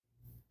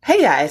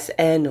Hey guys,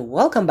 and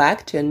welcome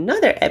back to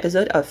another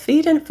episode of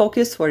Feed and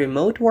Focus for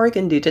Remote Work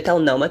and Digital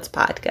Nomads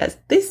podcast.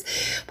 This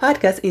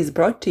podcast is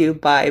brought to you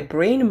by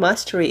Brain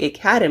Mastery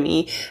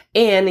Academy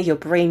and your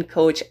brain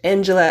coach,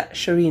 Angela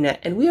Sharina.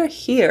 And we are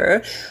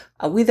here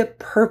with a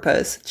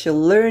purpose to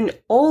learn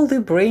all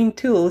the brain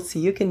tools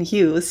you can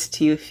use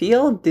to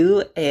feel,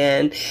 do,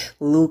 and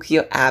look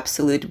your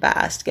absolute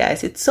best,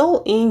 guys. It's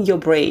all in your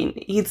brain.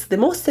 It's the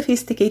most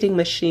sophisticated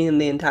machine in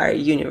the entire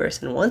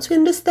universe. And once we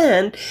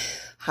understand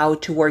how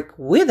to work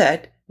with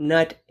it,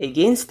 not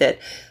against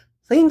it,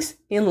 things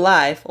in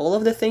life, all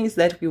of the things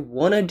that we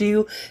want to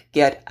do,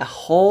 get a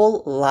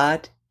whole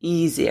lot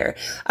easier.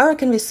 Our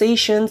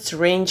conversations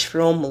range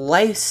from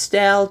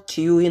lifestyle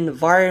to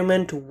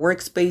environment,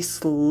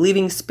 workspace,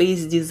 living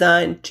space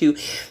design, to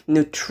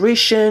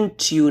nutrition,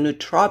 to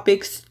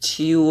nootropics,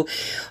 to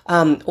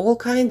all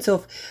kinds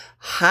of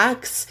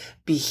hacks,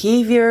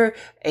 behavior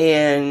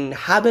and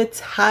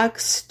habits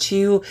hacks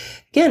to,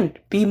 again,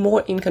 be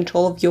more in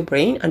control of your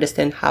brain,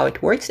 understand how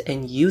it works,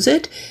 and use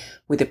it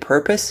with a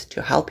purpose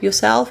to help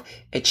yourself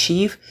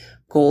achieve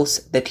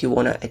goals that you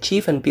want to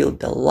achieve and build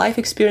the life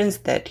experience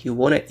that you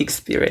want to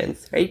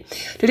experience, right?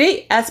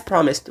 Today, as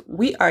promised,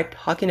 we are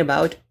talking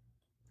about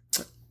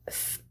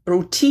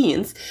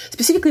routines,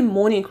 specifically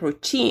morning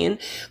routine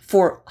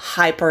for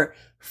hyper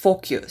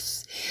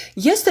focus.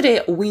 Yesterday,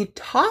 we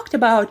talked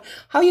about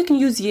how you can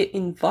use the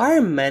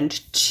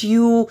environment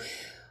to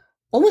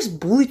almost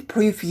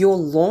bulletproof your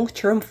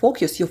long-term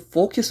focus, your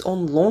focus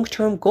on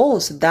long-term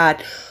goals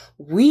that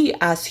we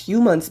as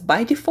humans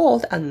by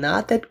default are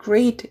not that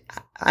great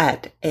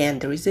at. And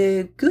there is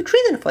a good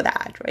reason for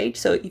that, right?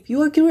 So if you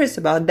are curious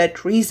about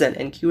that reason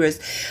and curious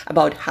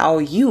about how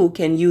you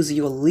can use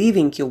your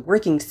living, your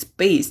working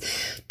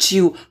space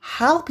to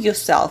help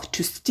yourself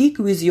to stick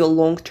with your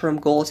long-term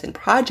goals and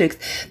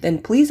projects,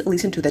 then please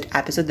listen to that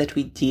episode that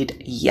we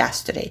did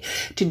yesterday.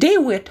 Today,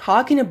 we're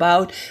talking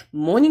about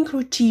morning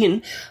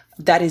routine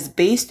that is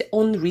based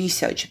on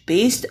research,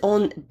 based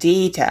on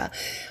data.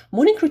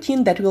 Morning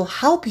routine that will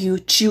help you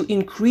to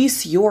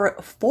increase your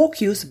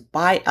focus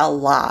by a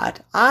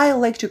lot. I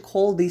like to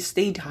call this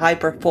state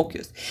hyper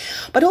focus.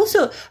 But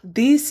also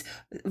these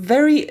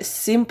very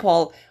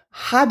simple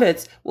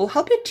habits will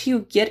help you to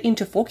get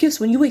into focus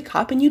when you wake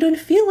up and you don't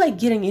feel like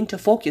getting into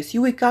focus.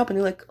 You wake up and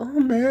you're like, oh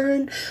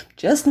man,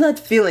 just not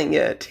feeling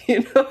it.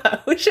 I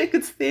wish I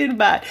could stay in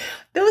bed.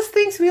 Those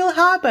things will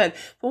happen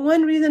for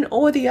one reason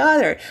or the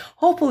other.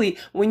 Hopefully,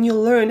 when you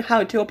learn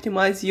how to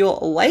optimize your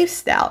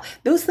lifestyle,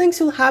 those things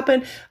will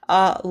happen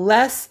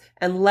less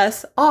and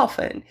less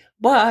often,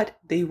 but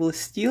they will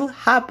still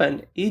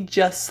happen. It's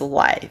just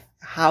life.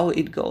 How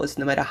it goes,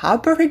 no matter how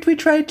perfect we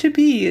try to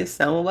be.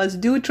 Some of us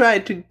do try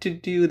to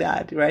do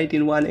that, right,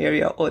 in one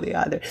area or the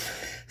other.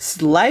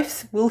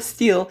 Life will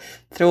still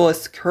throw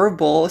us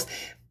curveballs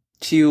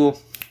to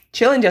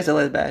challenge us a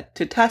little bit,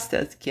 to test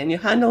us. Can you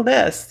handle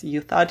this?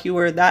 You thought you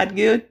were that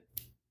good?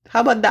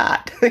 How about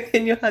that?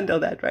 Can you handle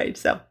that, right?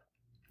 So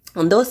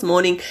on those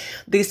mornings,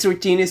 this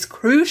routine is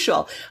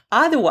crucial.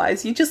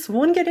 Otherwise, you just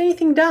won't get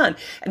anything done.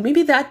 And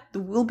maybe that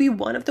will be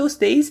one of those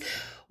days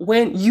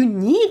when you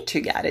need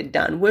to get it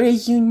done, where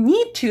you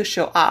need to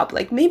show up.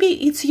 Like maybe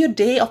it's your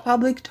day of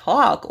public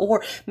talk,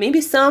 or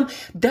maybe some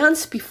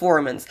dance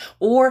performance,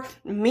 or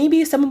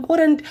maybe some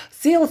important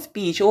sales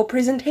speech or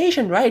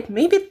presentation, right?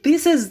 Maybe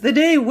this is the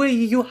day where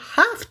you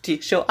have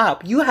to show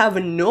up. You have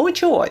no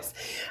choice.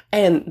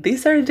 And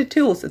these are the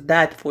tools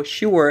that for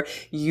sure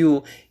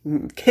you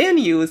can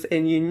use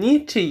and you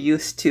need to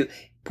use to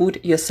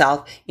put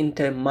yourself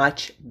into a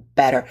much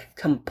better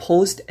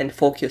composed and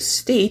focused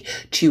state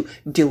to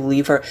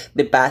deliver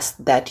the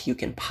best that you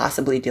can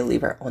possibly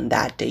deliver on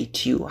that day,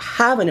 to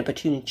have an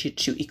opportunity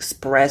to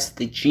express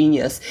the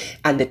genius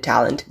and the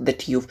talent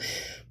that you've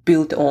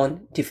built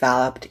on,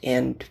 developed,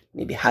 and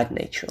maybe had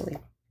naturally.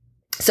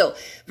 So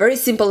very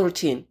simple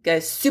routine,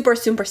 guys, super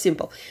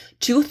simple.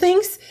 2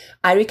 things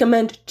I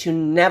recommend to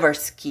never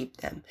skip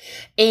them.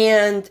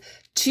 And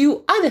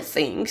 2 other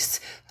things,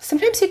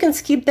 sometimes you can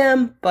skip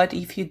them, but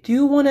if you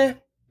do want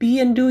to be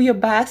and do your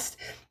best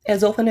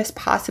as often as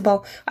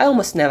possible, I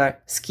almost never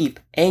skip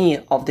any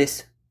of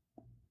these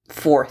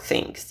 4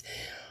 things.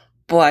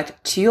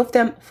 But 2 of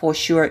them for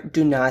sure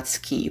do not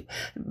skip.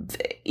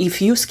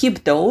 If you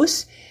skip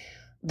those,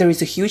 there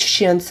is a huge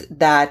chance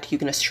that you're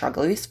going to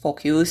struggle with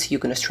focus, you're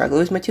going to struggle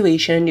with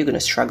motivation, you're going to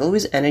struggle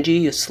with energy,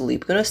 your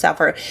sleep going to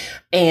suffer,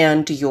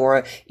 and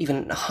your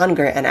even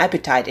hunger and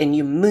appetite and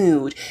your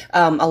mood.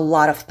 A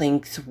lot of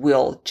things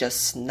will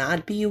just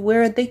not be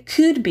where they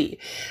could be,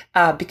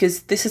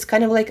 because this is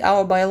kind of like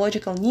our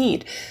biological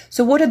need.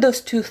 So what are those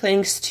 2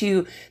 things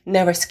to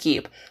never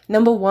skip?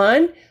 Number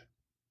 1,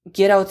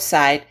 get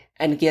outside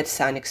and get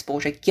sun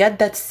exposure. Get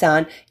that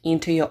sun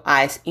into your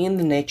eyes in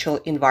the natural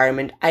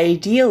environment.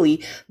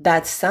 Ideally,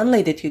 that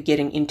sunlight that you're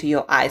getting into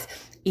your eyes,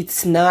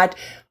 it's not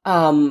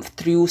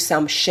through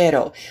some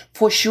shadow.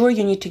 For sure,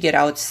 you need to get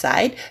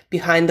outside.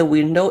 Behind the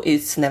window,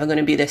 it's never going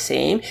to be the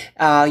same.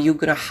 You're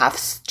going to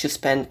have to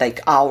spend like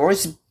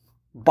hours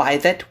by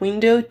that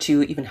window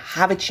to even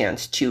have a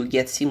chance to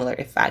get similar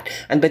effect.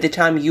 And by the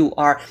time you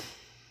are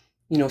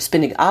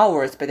spending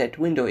hours by that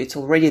window, it's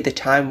already the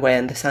time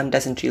when the sun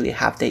doesn't really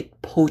have the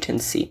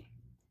potency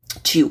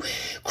to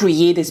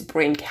create this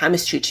brain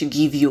chemistry to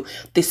give you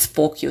this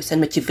focus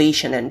and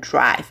motivation and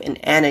drive and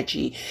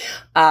energy.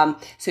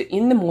 So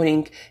in the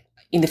morning,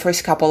 in the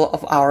first couple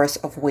of hours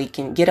of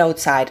waking, get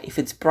outside. If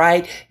it's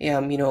bright,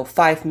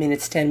 5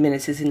 minutes, 10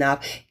 minutes is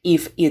enough.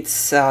 If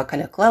it's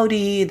kind of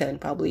cloudy, then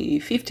probably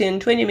 15,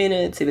 20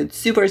 minutes. If it's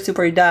super,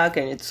 super dark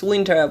and it's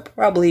winter,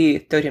 probably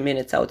 30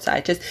 minutes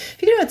outside. Just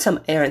figure out some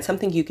errand,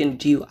 something you can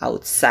do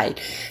outside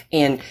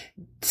and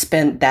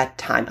spend that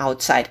time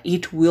outside.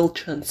 It will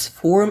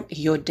transform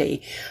your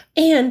day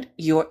and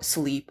your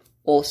sleep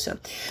also.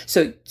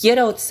 So get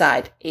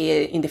outside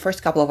in the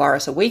first couple of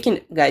hours of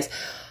waking, guys.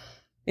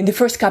 In the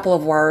first couple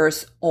of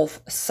hours of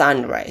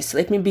sunrise,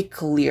 let me be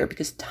clear,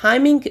 because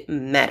timing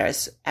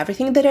matters.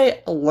 Everything that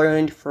I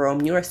learned from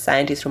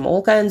neuroscientists, from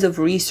all kinds of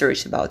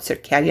research about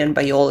circadian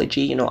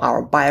biology,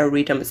 our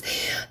biorhythms,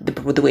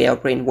 the way our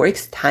brain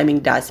works, timing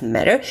does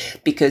matter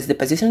because the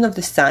position of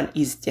the sun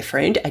is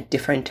different at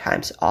different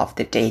times of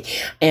the day.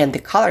 And the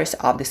colors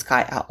of the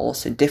sky are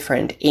also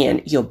different.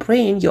 And your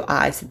brain, your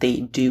eyes,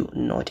 they do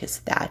notice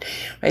that,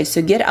 right?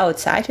 So get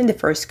outside in the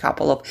first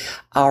couple of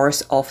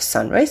hours of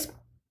sunrise.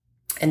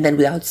 And then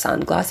without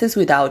sunglasses,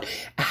 without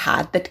a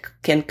hat that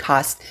can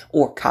cast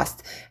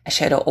a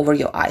shadow over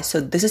your eyes. So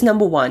this is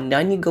number one,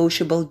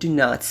 non-negotiable. Do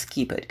not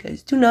skip it,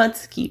 guys. Do not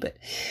skip it.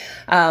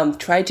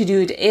 Try to do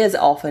it as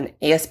often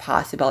as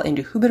possible. And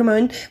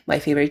Huberman, my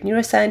favorite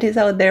neuroscientist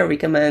out there,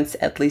 recommends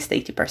at least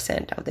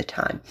 80% of the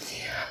time.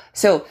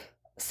 So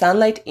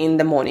sunlight in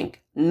the morning.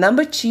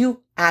 Number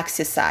two,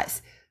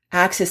 exercise.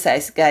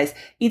 Exercise, guys,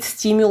 it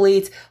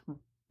stimulates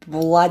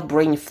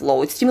blood-brain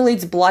flow. It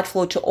stimulates blood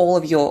flow to all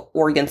of your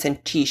organs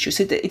and tissues.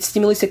 It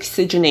stimulates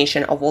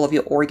oxygenation of all of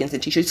your organs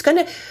and tissues. It's kind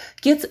of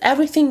gets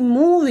everything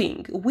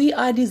moving. We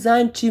are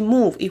designed to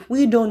move. If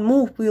we don't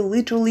move, we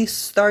literally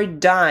start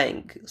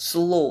dying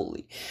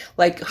slowly.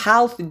 Like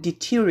health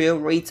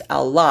deteriorates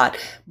a lot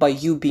by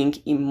you being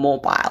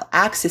immobile.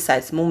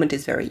 Exercise, movement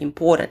is very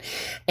important.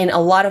 And a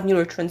lot of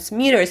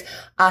neurotransmitters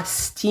are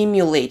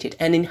stimulated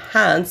and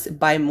enhanced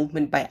by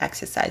movement, by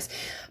exercise.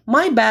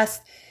 My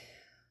best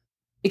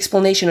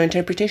explanation or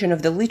interpretation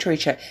of the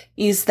literature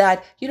is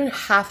that you don't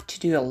have to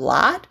do a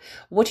lot.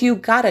 What you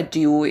gotta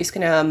do is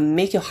gonna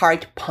make your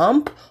heart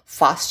pump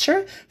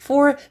faster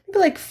for maybe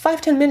like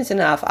 5-10 minutes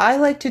enough. I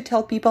like to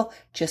tell people,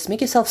 just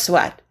make yourself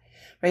sweat,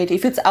 right?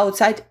 If it's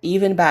outside,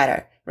 even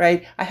better,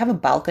 right? I have a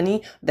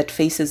balcony that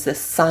faces the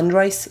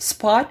sunrise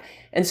spot.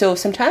 And so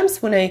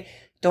sometimes when I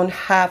don't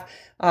have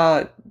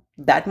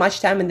that much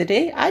time in the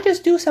day, I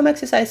just do some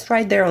exercise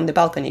right there on the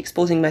balcony,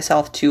 exposing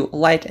myself to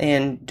light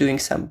and doing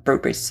some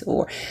burpees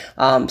or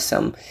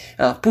some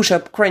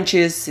push-up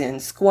crunches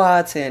and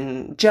squats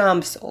and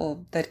jumps,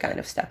 all that kind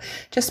of stuff.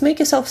 Just make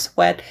yourself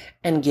sweat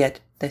and get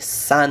the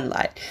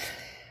sunlight.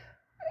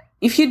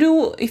 If you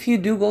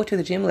do go to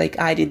the gym like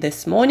I did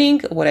this morning,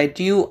 what I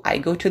do, I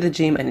go to the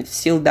gym and it's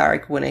still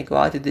dark. When I go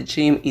out to the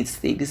gym, it's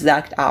the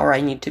exact hour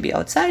I need to be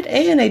outside,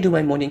 and I do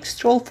my morning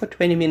stroll for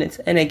 20 minutes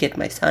and I get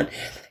my sun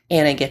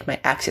and I get my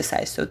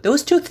exercise. So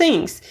those two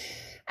things,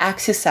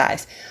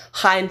 exercise,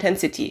 high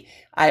intensity,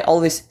 I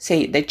always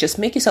say that just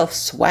make yourself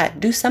sweat.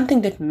 Do something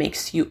that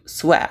makes you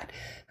sweat.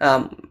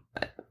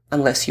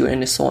 Unless you're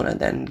in a sauna,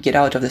 then get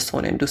out of the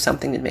sauna and do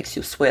something that makes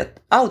you sweat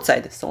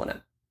outside the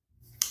sauna.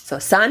 So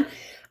sun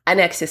and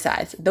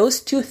exercise.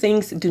 Those two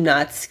things, do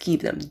not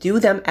skip them. Do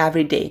them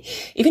every day.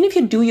 Even if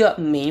you do your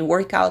main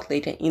workout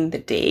later in the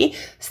day,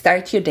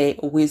 start your day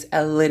with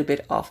a little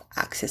bit of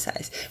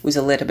exercise, with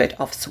a little bit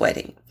of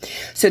sweating.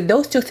 So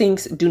those two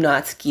things, do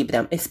not skip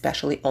them,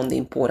 especially on the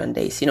important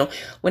days.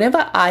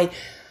 Whenever I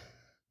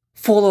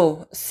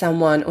follow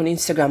someone on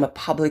Instagram, a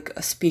public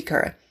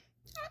speaker,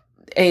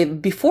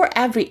 before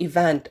every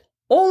event,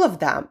 all of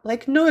them,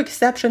 like no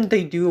exception,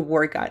 they do a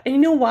workout. And you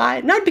know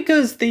why? Not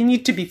because they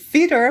need to be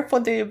fitter for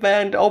the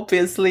event,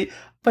 obviously,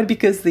 but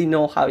because they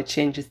know how it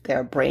changes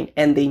their brain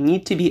and they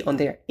need to be on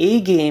their A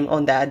game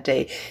on that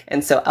day.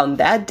 And so on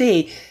that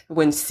day,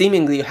 when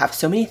seemingly you have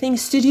so many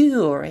things to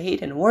do,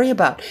 right, and worry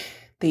about,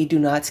 they do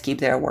not skip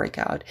their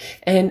workout.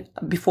 And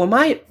before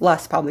my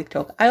last public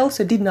talk, I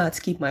also did not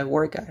skip my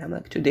workout. I'm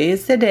like, today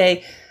is the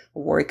day.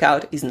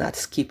 Workout is not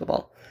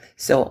skippable.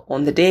 So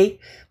on the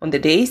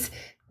days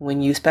when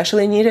you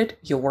especially need it,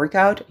 your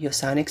workout, your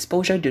sun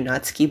exposure, do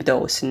not skip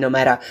those, no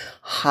matter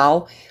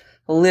how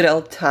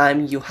little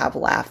time you have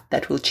left.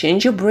 That will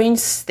change your brain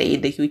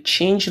state, that will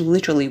change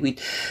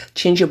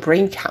your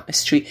brain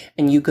chemistry,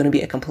 and you're going to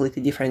be a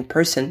completely different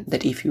person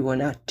than if you were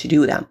not to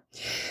do them.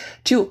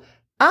 Two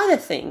other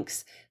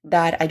things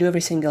that I do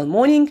every single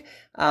morning,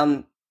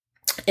 and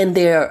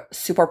they're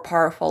super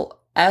powerful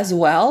as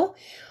well.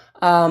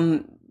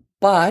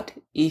 But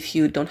if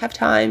you don't have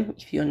time,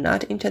 if you're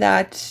not into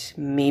that,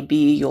 maybe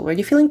you're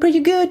already feeling pretty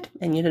good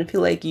and you don't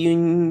feel like you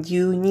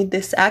need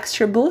this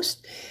extra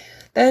boost,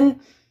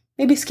 then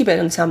maybe skip it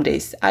on some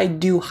days. I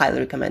do highly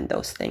recommend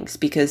those things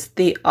because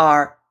they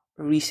are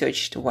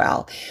researched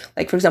well.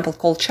 Like, for example,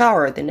 cold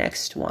shower, the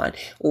next one,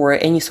 or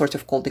any sort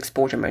of cold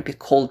exposure, might be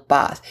cold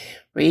bath,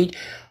 right?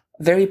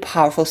 Very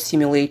powerful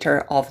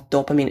stimulator of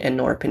dopamine and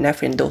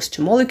norepinephrine. Those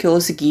two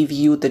molecules give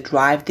you the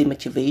drive, the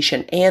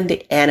motivation, and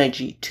the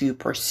energy to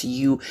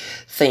pursue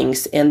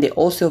things. And they're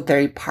also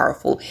very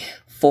powerful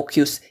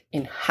focus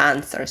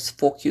enhancers,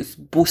 focus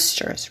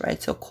boosters,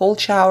 right? So cold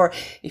shower,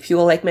 if you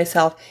are like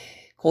myself,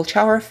 cold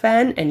shower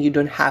fan, and you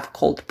don't have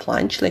cold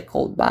plunge like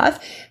cold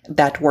bath,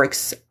 that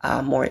works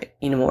more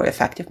in a more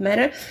effective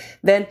manner,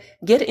 then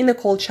get in the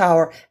cold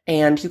shower,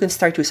 and you can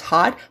start with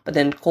hot, but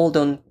then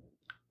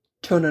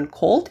turn on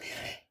cold,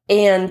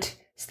 and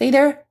stay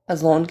there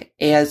as long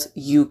as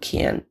you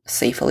can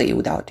safely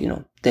without,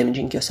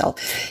 damaging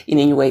yourself in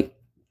any way.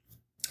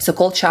 So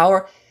cold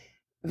shower,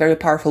 very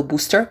powerful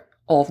booster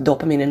of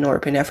dopamine and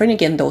norepinephrine.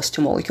 Again, those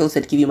two molecules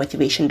that give you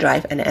motivation,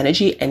 drive, and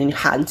energy and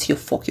enhance your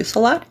focus a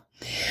lot.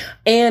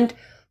 And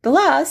the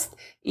last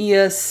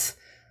is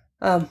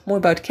more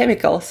about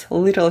chemicals,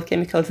 literal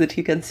chemicals that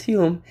you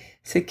consume.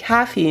 So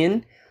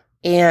caffeine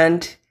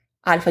and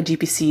alpha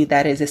GPC,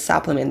 that is a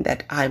supplement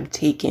that I'm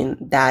taking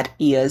that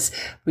is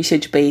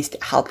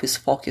research-based, helps with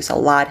focus a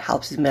lot,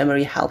 helps with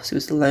memory, helps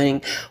with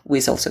learning,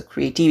 with also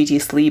creativity,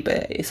 sleep,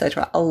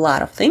 etc. A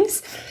lot of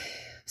things.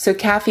 So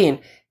caffeine,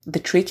 the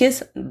trick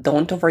is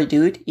don't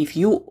overdo it. If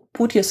you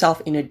put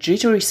yourself in a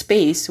jittery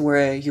space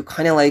where you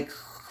kind of like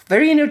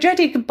very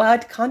energetic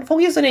but can't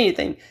focus on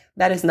anything,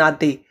 that is not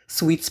the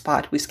sweet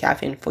spot with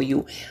caffeine for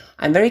you.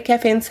 I'm very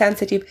caffeine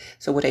sensitive.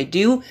 So what I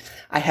do,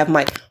 I have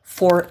my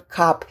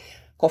 4-cup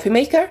coffee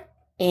maker,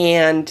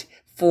 and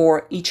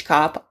for each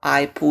cup,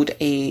 I put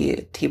a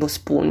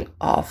tablespoon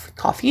of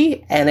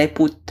coffee, and I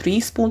put 3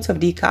 spoons of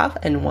decaf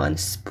and 1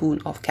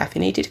 spoon of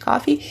caffeinated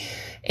coffee.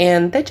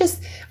 And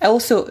I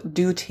also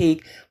do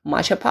take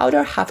matcha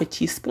powder, half a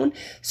teaspoon.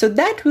 So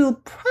that will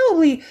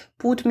probably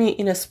put me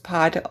in a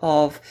spot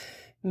of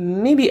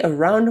maybe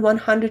around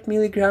 100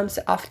 milligrams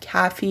of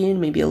caffeine,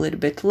 maybe a little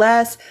bit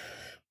less.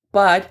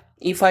 But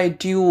if I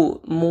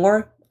do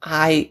more,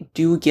 I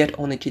do get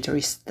on the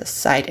jittery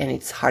side, and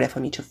it's harder for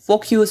me to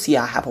focus.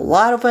 Yeah, I have a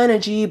lot of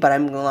energy, but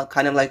I'm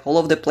kind of like all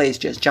over the place,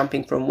 just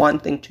jumping from one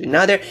thing to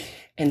another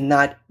and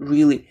not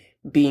really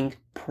being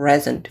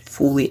present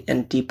fully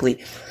and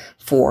deeply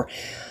for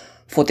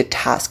the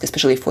task,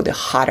 especially for the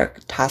harder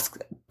tasks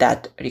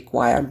that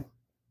require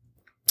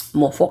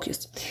more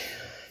focus.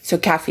 So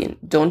caffeine,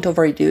 don't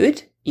overdo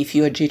it. If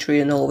you are jittery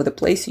and all over the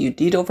place, you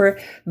did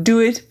overdo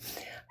it.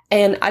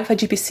 And alpha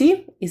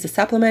GPC is a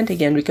supplement,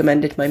 again,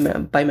 recommended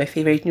by my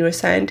favorite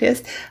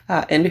neuroscientist,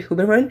 Andy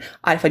Huberman.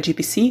 Alpha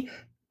GPC,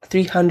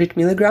 300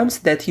 milligrams.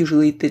 That's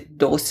usually the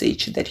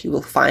dosage that you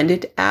will find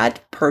it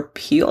at per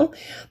pill.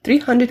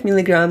 300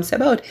 milligrams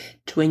about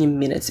 20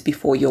 minutes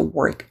before your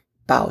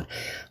workout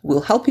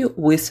will help you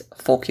with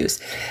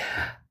focus.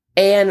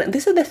 And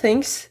these are the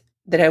things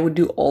that I would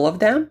do, all of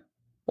them,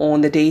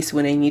 on the days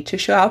when I need to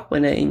show up,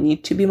 when I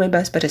need to be my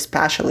best, but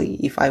especially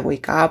if I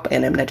wake up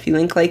and I'm not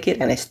feeling like it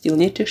and I still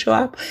need to show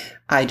up,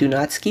 I do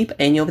not skip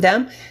any of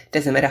them.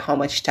 Doesn't matter how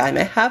much time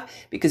I have,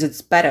 because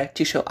it's better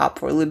to show up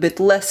for a little bit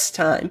less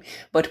time,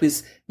 but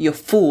with your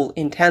full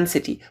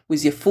intensity,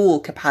 with your full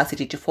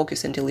capacity to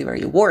focus and deliver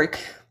your work,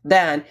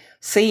 than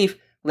save,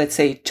 let's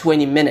say,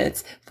 20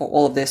 minutes for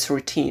all of these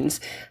routines,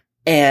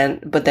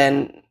 but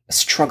then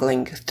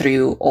struggling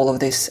through all of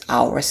these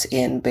hours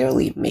and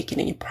barely making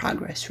any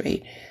progress,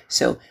 right?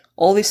 So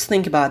always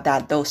think about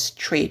that, those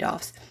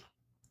trade-offs.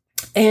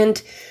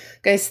 And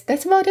guys,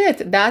 that's about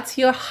it. That's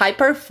your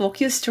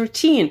hyper-focused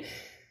routine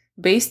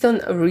based on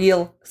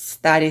real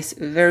studies,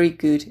 very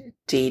good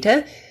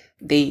data.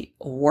 They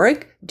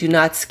work. Do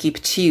not skip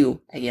 2.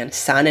 Again,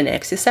 sun and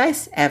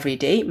exercise every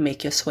day.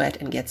 Make your sweat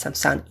and get some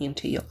sun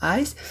into your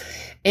eyes.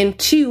 And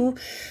 2,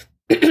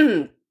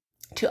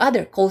 to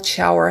other cold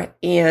shower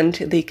and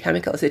the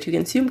chemicals that you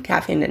consume,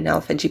 caffeine and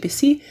alpha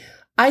GPC,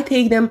 I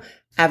take them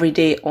every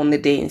day on the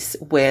days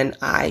when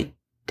I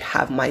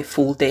have my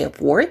full day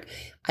of work.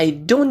 I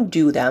don't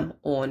do them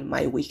on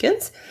my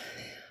weekends.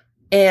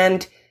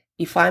 And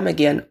if I'm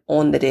again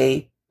on the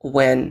day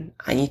when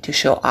I need to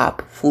show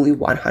up fully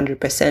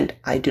 100%,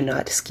 I do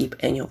not skip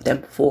any of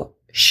them for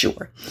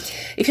sure.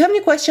 If you have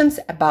any questions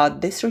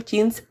about these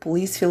routines,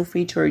 please feel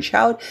free to reach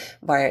out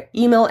via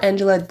email,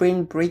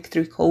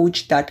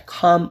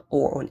 angela@brainbreakthroughcoach.com,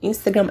 or on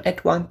Instagram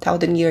at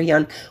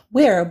 1000yearyoung,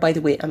 where, by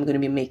the way, I'm going to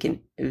be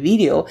making a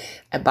video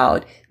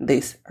about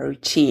this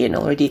routine.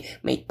 Already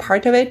made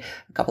part of it.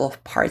 A couple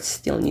of parts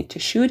still need to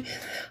shoot.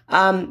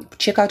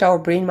 Check out our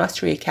Brain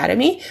Mastery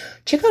Academy.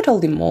 Check out all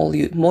the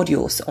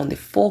modules on the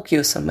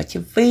focus, on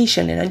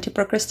motivation and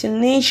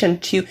anti-procrastination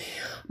to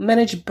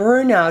manage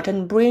burnout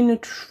and brain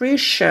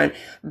nutrition.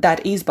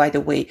 That is, by the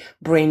way,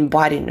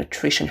 brain-body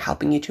nutrition,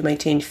 helping you to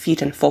maintain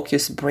fit and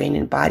focused brain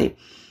and body.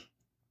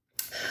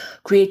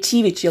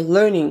 Creativity,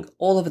 learning,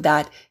 all of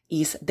that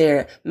is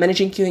there.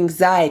 Managing your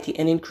anxiety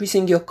and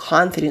increasing your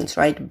confidence,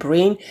 right?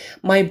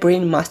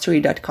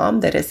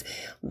 mybrainmastery.com. That is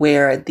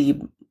where the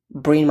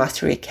Brain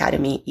Mastery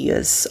Academy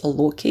is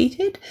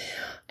located.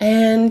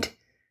 And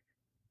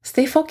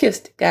stay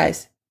focused,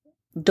 guys.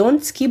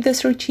 Don't skip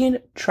this routine.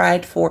 Try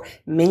it for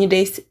many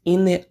days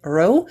in a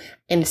row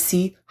and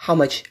see how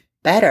much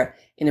better,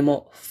 in a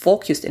more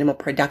focused and a more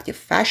productive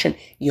fashion,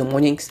 your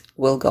mornings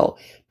will go.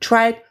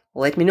 Try it.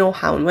 Let me know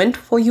how it went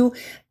for you.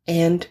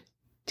 And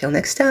till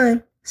next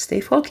time, stay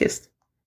focused.